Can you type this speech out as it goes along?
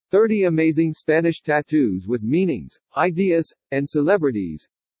30 amazing Spanish tattoos with meanings, ideas, and celebrities.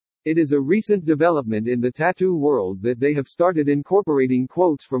 It is a recent development in the tattoo world that they have started incorporating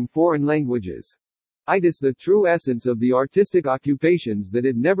quotes from foreign languages. It is the true essence of the artistic occupations that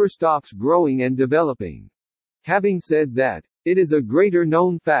it never stops growing and developing. Having said that, it is a greater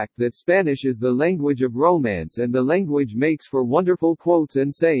known fact that Spanish is the language of romance and the language makes for wonderful quotes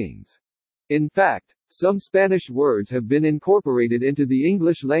and sayings. In fact, some Spanish words have been incorporated into the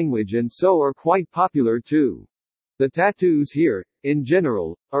English language and so are quite popular too. The tattoos here, in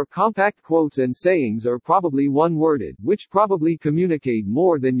general, are compact quotes and sayings are probably one-worded, which probably communicate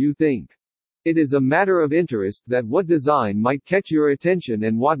more than you think. It is a matter of interest that what design might catch your attention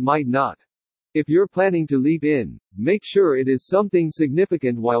and what might not. If you're planning to leap in, make sure it is something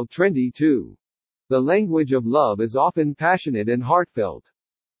significant while trendy too. The language of love is often passionate and heartfelt.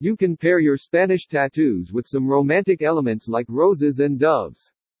 You can pair your Spanish tattoos with some romantic elements like roses and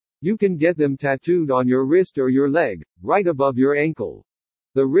doves. You can get them tattooed on your wrist or your leg, right above your ankle.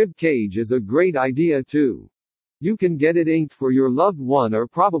 The rib cage is a great idea too. You can get it inked for your loved one or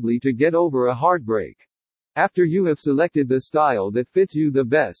probably to get over a heartbreak. After you have selected the style that fits you the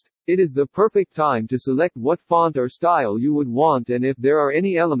best, it is the perfect time to select what font or style you would want and if there are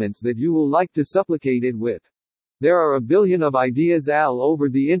any elements that you will like to supplicate it with. There are a billion of ideas all over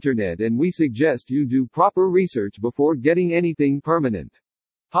the internet and we suggest you do proper research before getting anything permanent.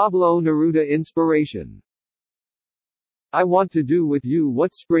 Pablo Neruda inspiration. I want to do with you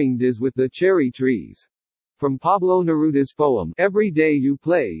what spring does with the cherry trees. From Pablo Neruda's poem, Every Day You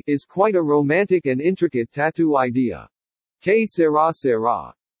Play, is quite a romantic and intricate tattoo idea. Que sera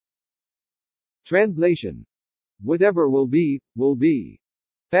sera. Translation. Whatever will be, will be.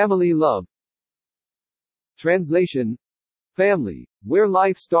 Family love. Translation. Family, where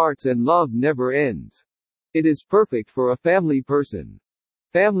life starts and love never ends. It is perfect for a family person.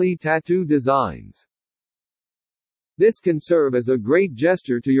 Family tattoo designs. This can serve as a great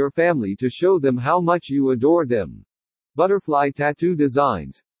gesture to your family to show them how much you adore them. Butterfly tattoo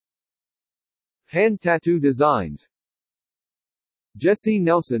designs. Hand tattoo designs. Jessie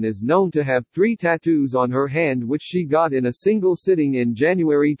Nelson is known to have 3 tattoos on her hand which she got in a single sitting in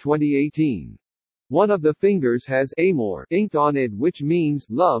January 2018. One of the fingers has Amor inked on it, which means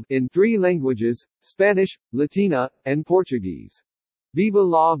love in 3 languages, Spanish, Latina, and Portuguese. Viva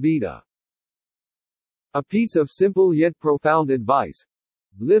la vida. A piece of simple yet profound advice.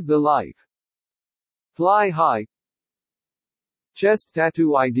 Live the life. Fly high. Chest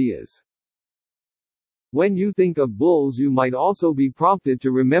tattoo ideas. When you think of bulls, you might also be prompted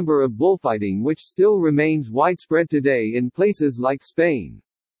to remember of bullfighting, which still remains widespread today in places like Spain.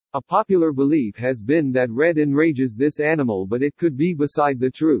 A popular belief has been that red enrages this animal, but it could be beside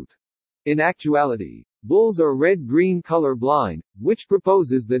the truth. In actuality, bulls are red-green color blind, which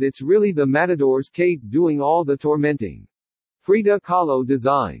proposes that it's really the matador's cape doing all the tormenting. Frida Kahlo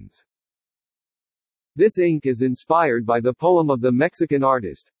designs. This ink is inspired by the poem of the Mexican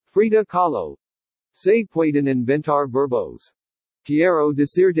artist, Frida Kahlo. Se pueden inventar verbos. Quiero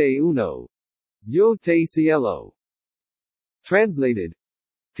decirte uno. Yo te cielo. Translated.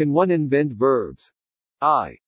 Can one invent verbs? I